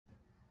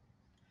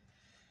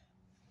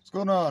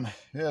What's going on?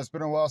 Yeah, it's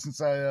been a while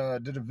since I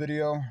did a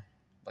video,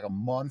 like a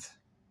month.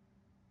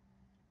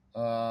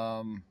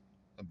 I've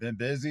been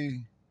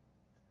busy.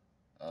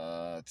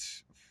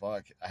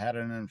 Fuck, I had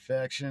an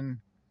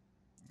infection.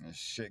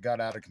 Shit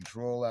got out of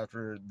control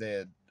after they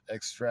had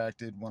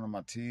extracted one of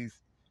my teeth.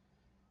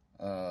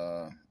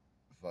 Uh,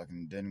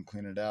 Fucking didn't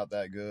clean it out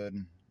that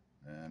good,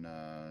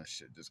 and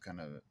shit just kind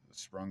of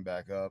sprung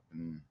back up,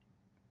 and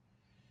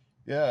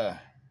yeah.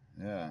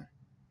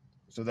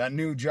 So that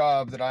new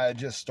job that I had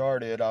just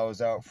started, I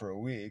was out for a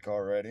week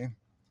already.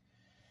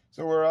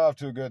 So we're off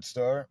to a good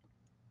start.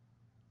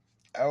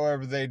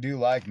 However, they do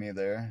like me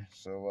there,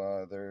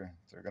 so they're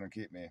gonna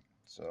keep me.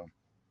 So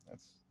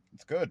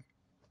it's good.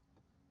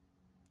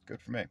 Good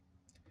for me.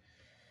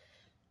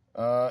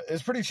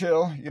 It's pretty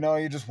chill.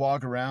 You just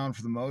walk around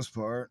for the most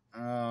part.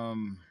 Out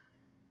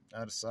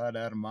of sight,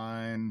 out of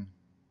mind.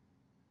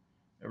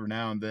 Every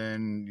now and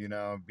then,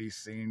 be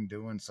seen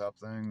doing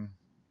something,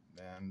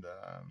 and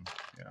a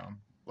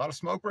lot of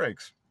smoke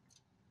breaks.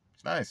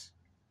 It's nice.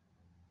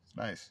 It's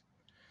nice.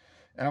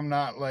 And I'm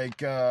not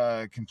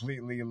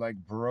completely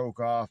broke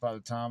off by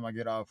the time I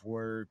get off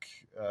work.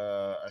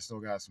 I still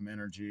got some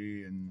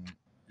energy and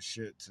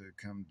shit to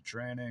come to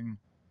training.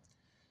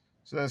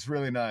 So that's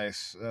really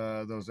nice.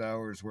 Those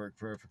hours work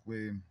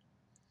perfectly.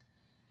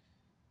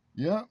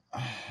 Yeah.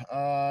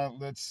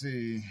 Let's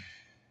see.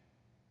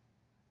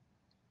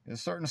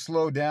 It's starting to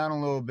slow down a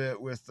little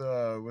bit with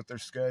their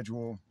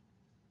schedule.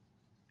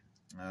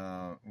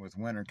 With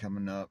winter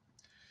coming up.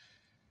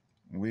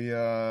 We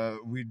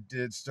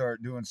did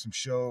start doing some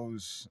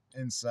shows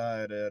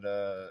inside at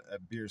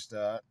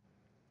Bierstadt.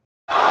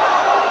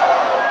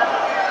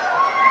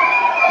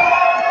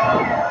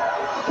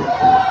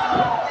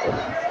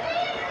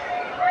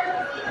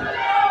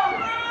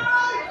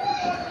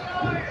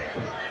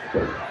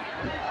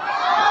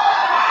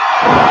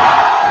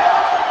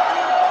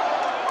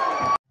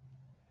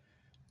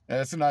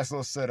 Yeah, it's a nice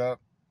little setup.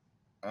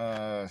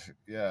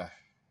 Yeah.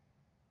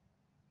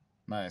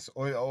 Nice.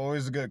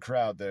 Always a good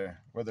crowd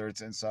there, whether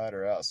it's inside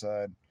or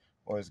outside.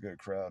 Always a good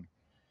crowd.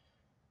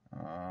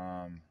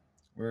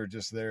 We were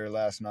just there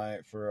last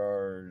night for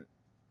our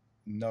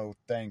No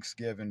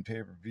Thanksgiving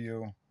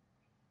pay-per-view.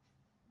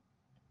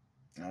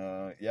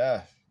 Yeah,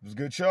 it was a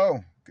good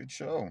show. Good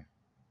show.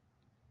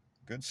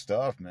 Good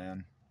stuff,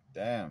 man.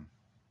 Damn.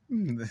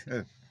 Let's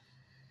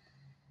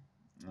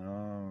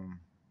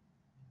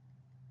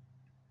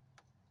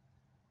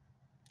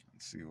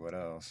see what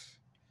else.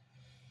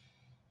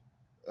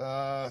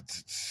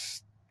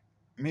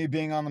 Me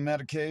being on the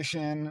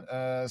medication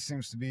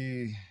seems to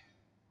be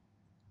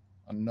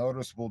a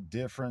noticeable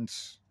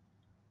difference,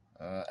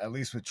 at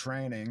least with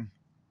training.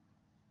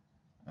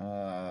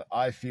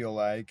 I feel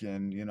like,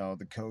 and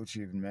the coach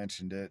even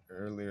mentioned it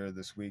earlier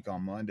this week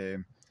on Monday.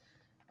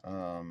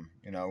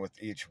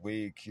 With each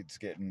week, it's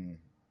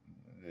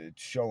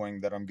showing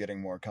that I'm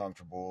getting more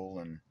comfortable,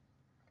 and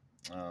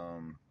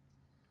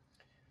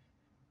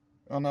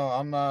oh no,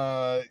 I'm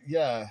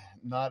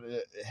not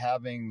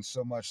having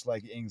so much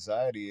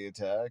anxiety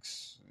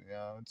attacks.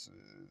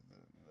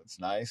 It's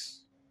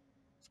nice.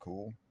 It's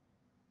cool.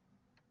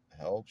 It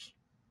helps.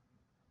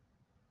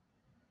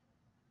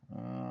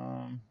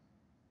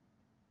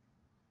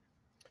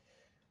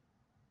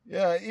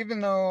 Yeah,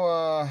 even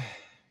though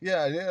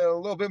yeah, a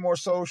little bit more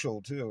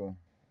social too.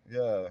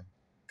 Yeah,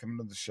 coming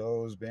to the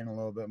shows, being a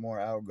little bit more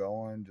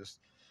outgoing, just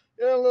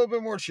a little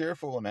bit more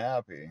cheerful and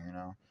happy.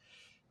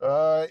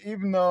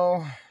 Even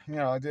though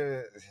I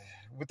did.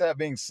 With that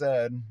being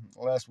said,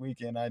 last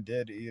weekend I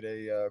did eat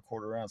a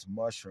quarter ounce of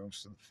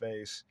mushrooms to the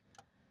face.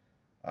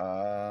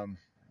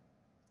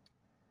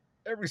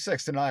 Every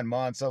 6 to 9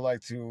 months, I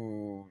like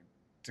to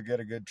get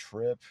a good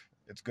trip.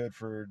 It's good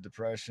for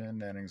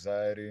depression and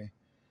anxiety.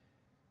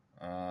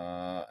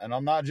 And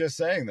I'm not just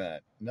saying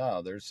that.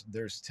 No,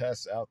 there's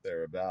tests out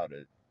there about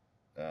it.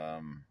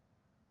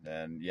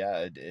 And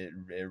yeah,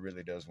 it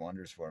really does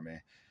wonders for me.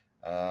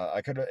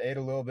 I could have ate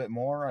a little bit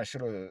more. I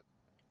should have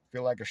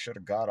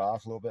got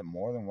off a little bit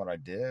more than what I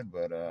did,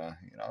 but it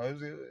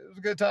was a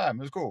good time.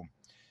 It was cool.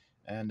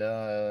 And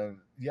it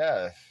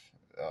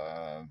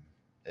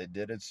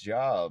did its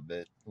job.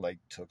 It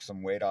took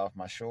some weight off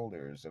my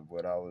shoulders of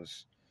what I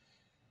was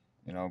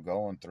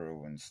going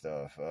through and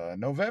stuff.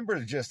 November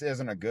just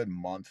isn't a good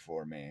month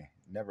for me.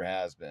 Never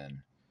has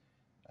been.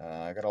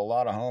 I got a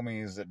lot of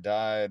homies that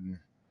died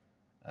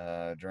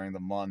during the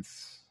month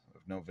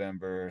of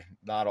November,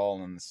 not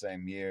all in the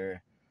same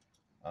year.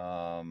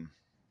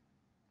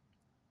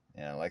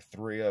 Yeah,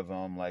 3 of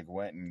them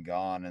went and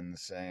gone in the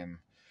same.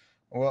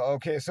 Well,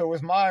 okay, so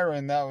with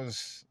Myron, that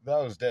was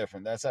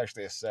different. That's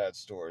actually a sad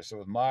story. So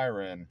with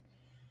Myron,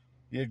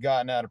 he had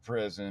gotten out of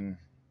prison.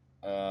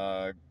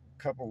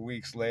 Couple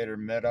weeks later,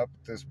 met up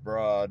with this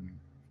broad,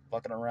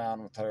 fucking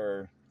around with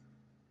her.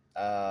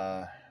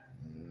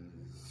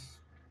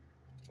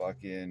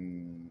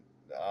 Fucking,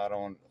 I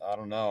don't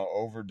know,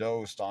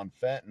 overdosed on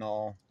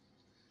fentanyl.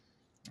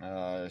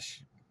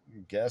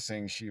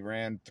 Guessing she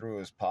ran through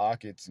his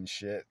pockets and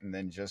shit, and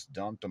then just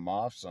dumped him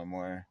off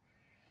somewhere.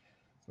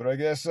 But I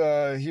guess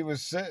he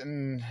was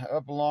sitting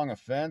up along a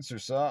fence or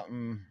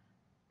something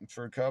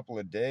for a couple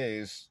of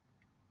days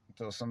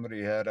until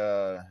somebody had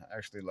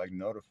actually like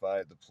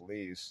notified the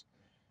police,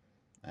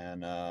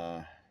 and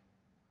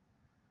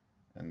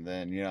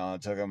then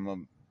it took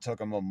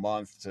him a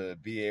month to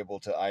be able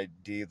to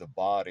ID the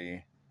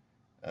body.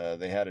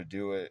 They had to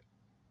do it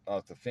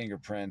off the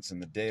fingerprints in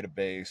the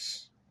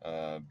database.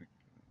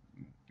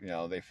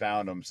 They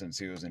found him since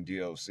he was in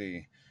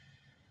DOC.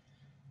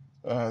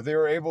 They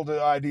were able to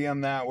ID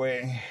him that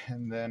way,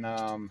 and then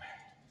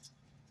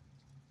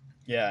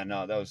yeah,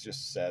 no, that was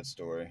just a sad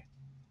story.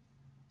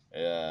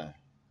 Yeah,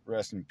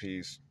 rest in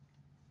peace,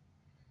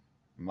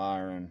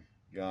 Myron,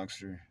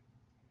 youngster.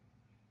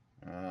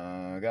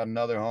 I got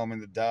another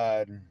homie that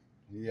died.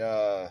 He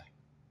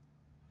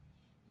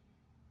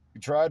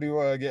tried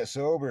to get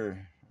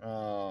sober,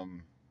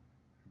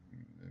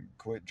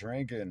 quit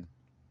drinking.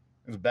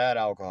 He was a bad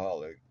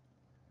alcoholic.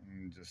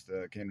 And just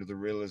came to the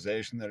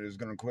realization that he was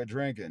going to quit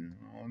drinking.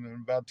 And then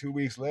about 2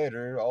 weeks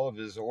later, all of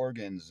his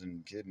organs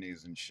and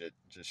kidneys and shit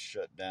just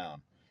shut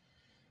down.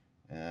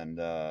 And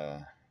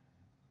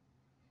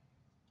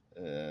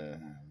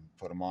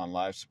put him on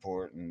life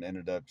support and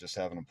ended up just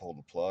having to pull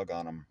the plug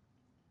on him.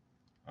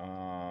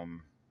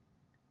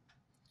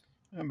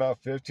 About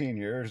 15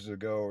 years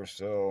ago or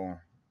so,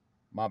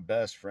 my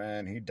best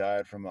friend, he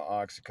died from an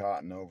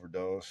Oxycontin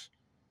overdose.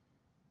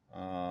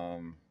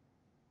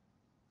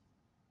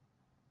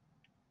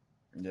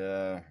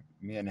 Yeah,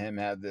 me and him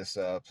had this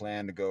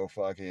plan to go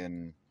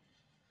fucking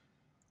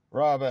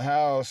rob a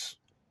house,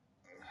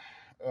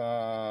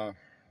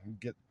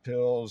 get the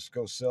pills,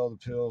 go sell the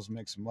pills,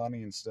 make some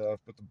money and stuff.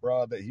 But the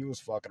broad that he was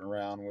fucking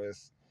around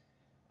with,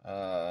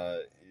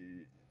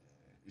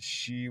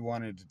 she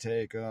wanted to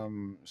take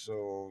him,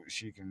 so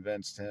she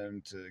convinced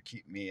him to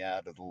keep me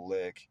out of the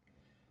lick.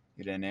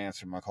 He didn't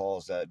answer my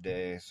calls that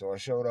day, so I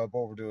showed up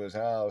over to his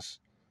house,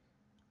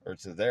 or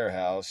to their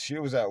house. She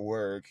was at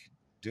work.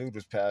 Dude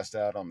was passed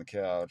out on the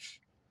couch.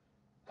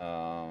 He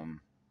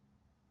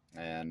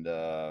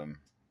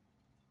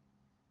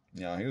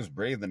was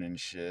breathing and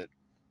shit.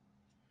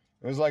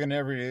 It was like an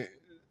every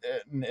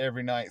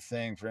night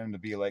thing for him to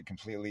be like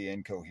completely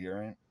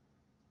incoherent.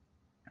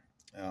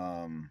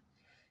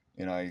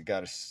 You got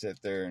to sit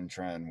there and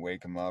try and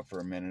wake him up for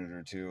a minute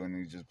or two, and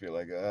he'd just be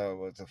like, "Oh,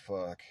 what the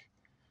fuck,"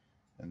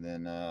 and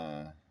then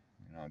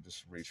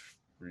just reach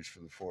for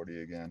the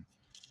 40 again.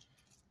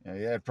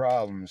 He had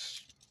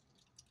problems.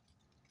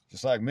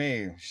 Just like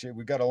me. Shit,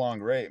 we got along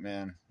great,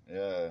 man.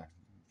 Yeah.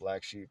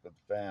 Black sheep of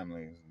the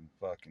family. And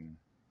fucking.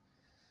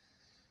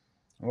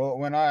 Well,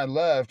 when I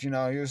left, he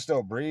was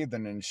still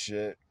breathing and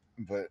shit.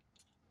 But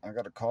I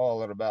got a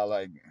call at about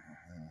like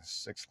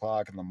 6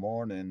 o'clock in the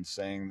morning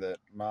saying that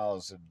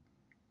Miles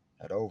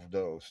had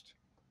overdosed.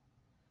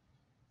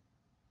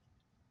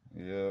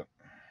 Yep.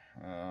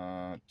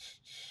 Yeah.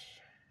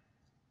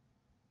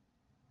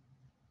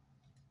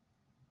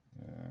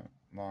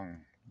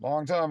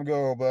 Long time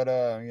ago, but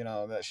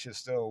that shit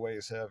still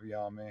weighs heavy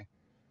on me.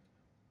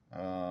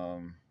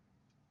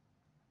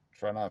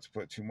 Try not to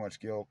put too much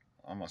guilt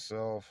on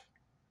myself.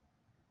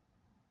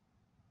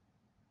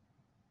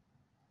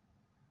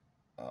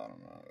 I don't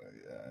know.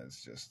 Yeah,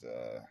 it's just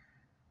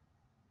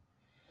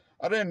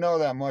I didn't know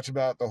that much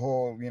about the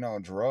whole,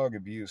 drug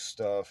abuse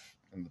stuff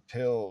and the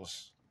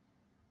pills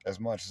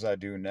as much as I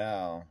do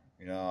now.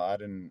 I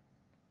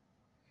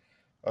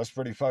was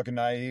pretty fucking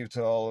naive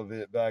to all of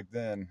it back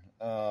then.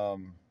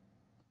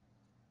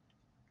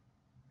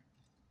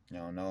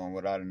 Knowing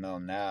what I know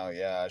now,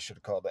 yeah, I should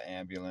have called the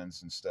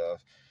ambulance and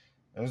stuff.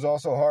 It was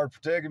also a hard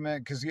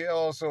predicament because he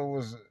also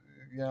was,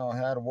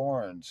 had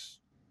warrants.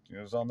 He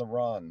was on the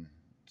run.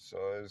 So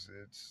it's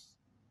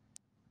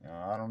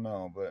I don't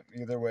know, but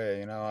either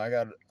way, I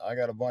got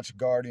a bunch of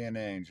guardian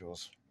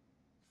angels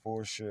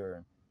for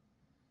sure.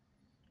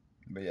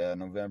 But yeah,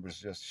 November's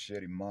just a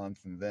shitty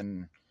month, and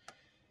then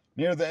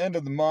near the end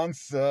of the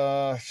month,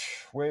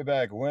 way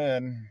back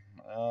when,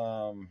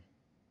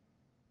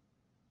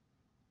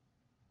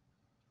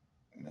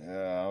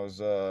 yeah, I was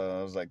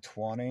like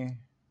 20.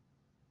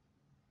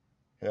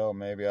 Hell,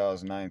 maybe I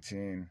was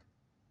 19.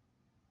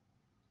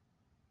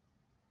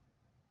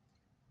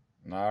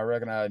 No, I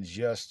reckon I had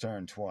just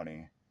turned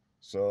 20.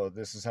 So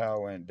this is how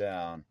it went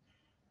down.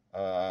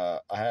 I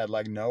had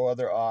like no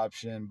other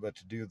option but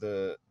to do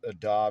the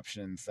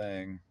adoption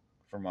thing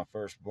for my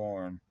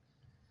firstborn.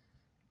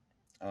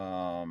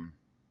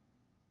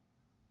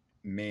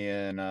 Me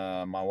and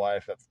my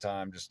wife at the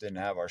time just didn't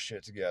have our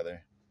shit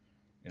together.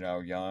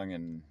 Young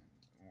and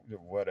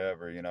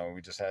whatever.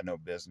 We just had no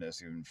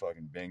business even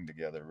fucking being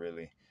together,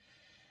 really.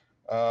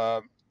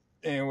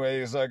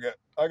 Anyways, I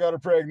got her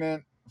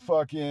pregnant.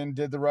 Fucking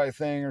did the right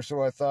thing, or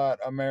so I thought.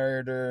 I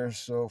married her.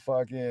 So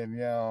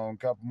fucking, a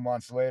couple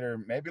months later,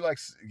 maybe like,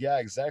 yeah,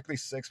 exactly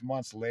 6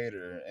 months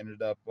later,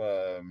 ended up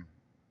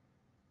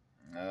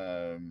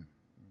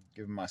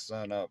giving my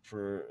son up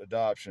for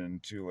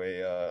adoption to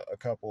a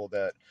couple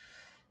that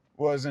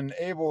wasn't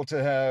able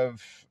to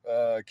have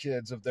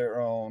kids of their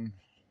own.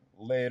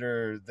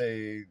 Later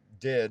they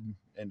did,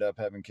 end up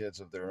having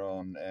kids of their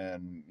own,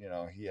 and you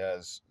know he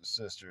has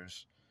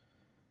sisters.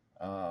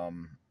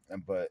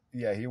 But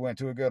yeah, he went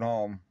to a good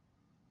home.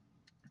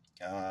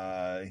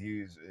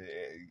 He's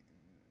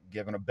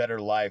given a better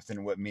life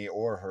than what me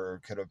or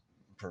her could have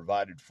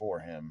provided for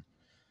him.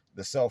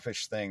 The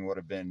selfish thing would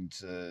have been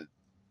to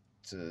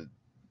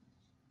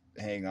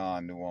hang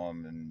on to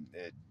him, and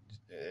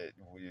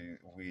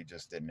we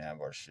just didn't have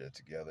our shit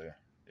together.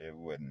 It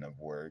wouldn't have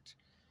worked.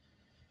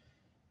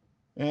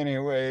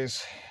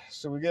 Anyways,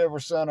 so we gave our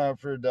son up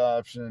for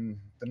adoption.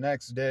 The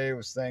next day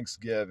was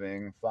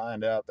Thanksgiving.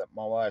 Find out that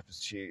my wife is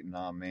cheating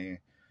on me.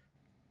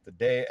 The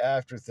day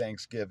after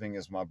Thanksgiving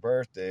is my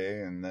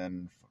birthday, and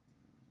then,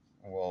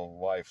 well,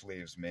 wife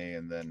leaves me,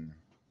 and then,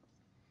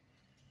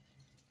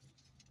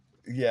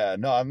 yeah,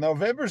 no,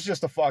 November's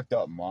just a fucked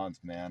up month,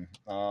 man.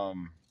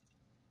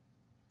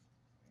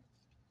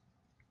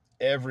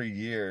 Every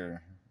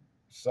year,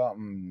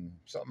 something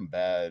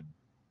bad,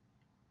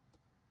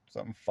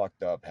 something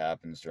fucked up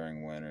happens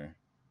during winter.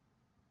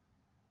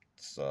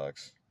 It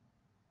sucks.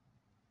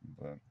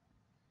 But,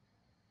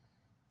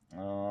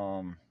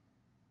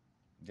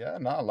 yeah,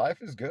 no,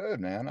 life is good,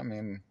 man. I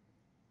mean,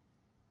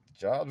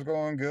 job's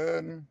going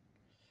good.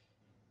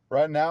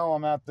 Right now,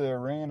 I'm at the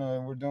arena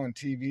and we're doing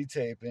TV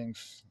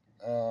tapings.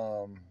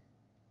 Yeah,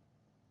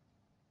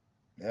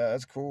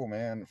 that's cool,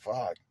 man.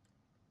 Fuck.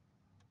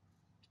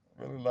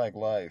 I really like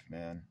life,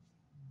 man.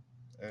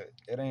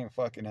 It ain't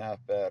fucking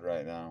half bad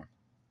right now.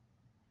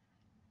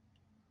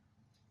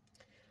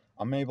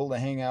 I'm able to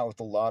hang out with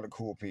a lot of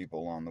cool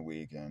people on the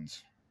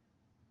weekends.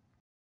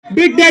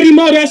 Big Daddy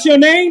Mo, that's your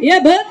name? Yeah,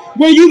 but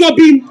Well,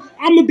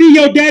 I'm gonna be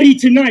your daddy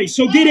tonight,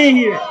 so get in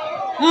here.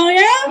 oh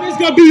yeah? It's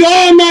gonna be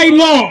all night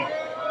long.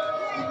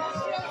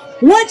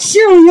 What's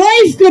your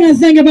wife gonna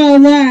think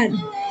about that?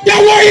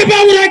 Don't worry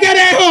about what I got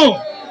at home.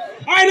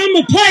 All right, I'm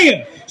a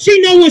player. She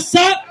know what's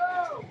up.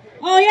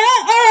 Oh yeah?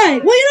 All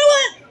right. Well, you know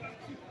what?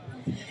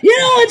 You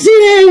know what,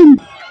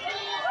 T-Name?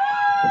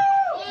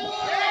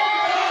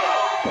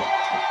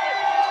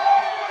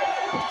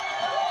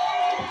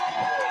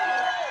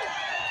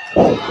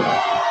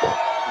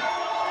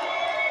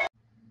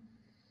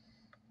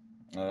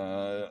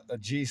 A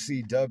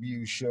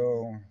GCW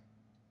show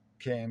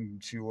came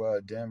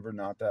to Denver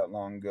not that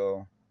long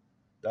ago.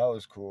 That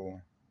was cool.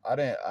 I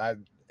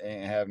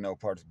ain't have no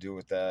part to do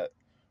with that.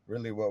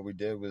 Really, what we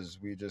did was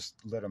we just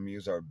let them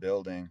use our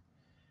building.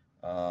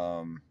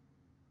 I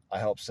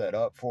helped set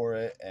up for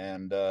it,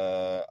 and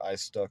I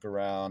stuck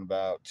around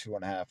about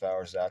 2.5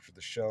 hours after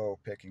the show,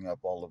 picking up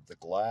all of the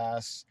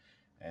glass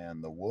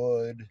and the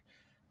wood,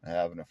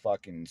 having to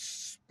fucking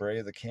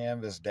spray the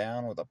canvas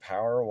down with a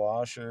power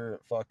washer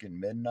at fucking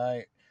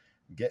midnight,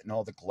 getting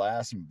all the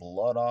glass and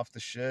blood off the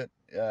shit.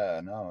 Yeah,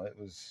 no, it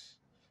was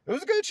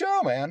a good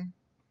show, man.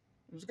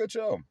 It was a good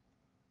show.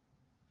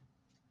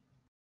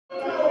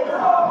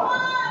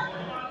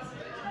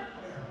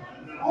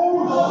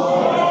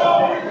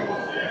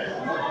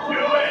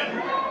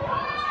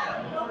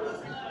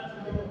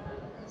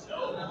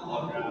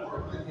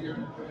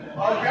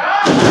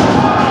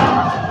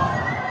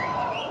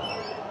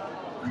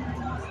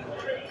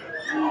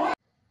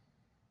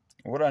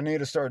 What I need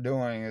to start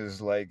doing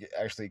is like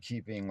actually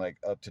keeping like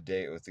up to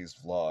date with these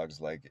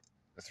vlogs, like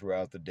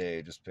throughout the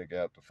day. Just pick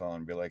up the phone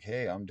and be like,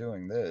 hey, I'm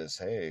doing this.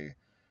 Hey,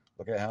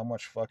 look at how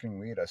much fucking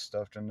weed I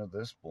stuffed into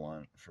this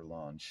blunt for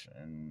lunch.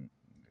 And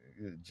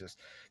it just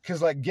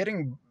because like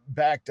getting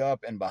backed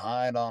up and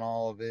behind on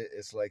all of it,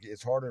 it's like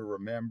it's hard to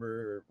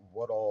remember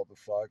what all the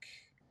fuck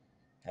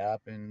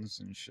happens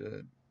and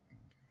shit.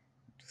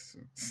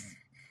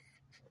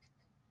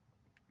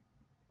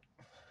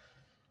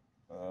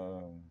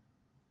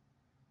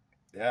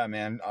 Yeah,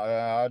 man,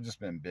 I've just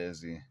been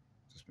busy.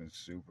 Just been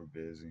super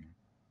busy.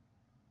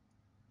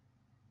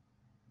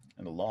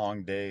 And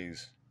long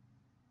days.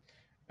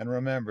 And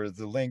remember,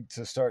 the link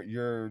to start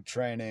your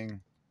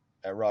training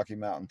at Rocky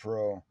Mountain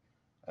Pro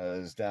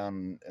is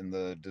down in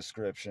the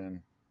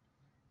description.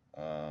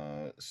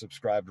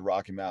 Subscribe to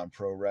Rocky Mountain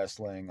Pro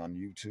Wrestling on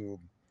YouTube.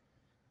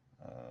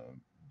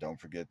 Don't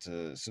forget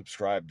to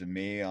subscribe to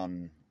me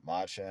on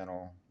my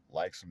channel.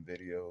 Like some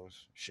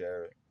videos.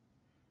 Share it.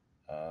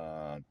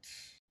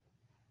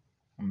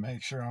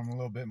 Make sure I'm a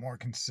little bit more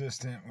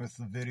consistent with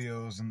the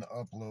videos and the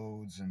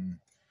uploads, and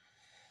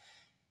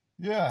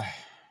yeah,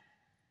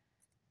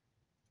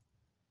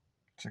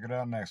 check it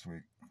out next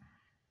week.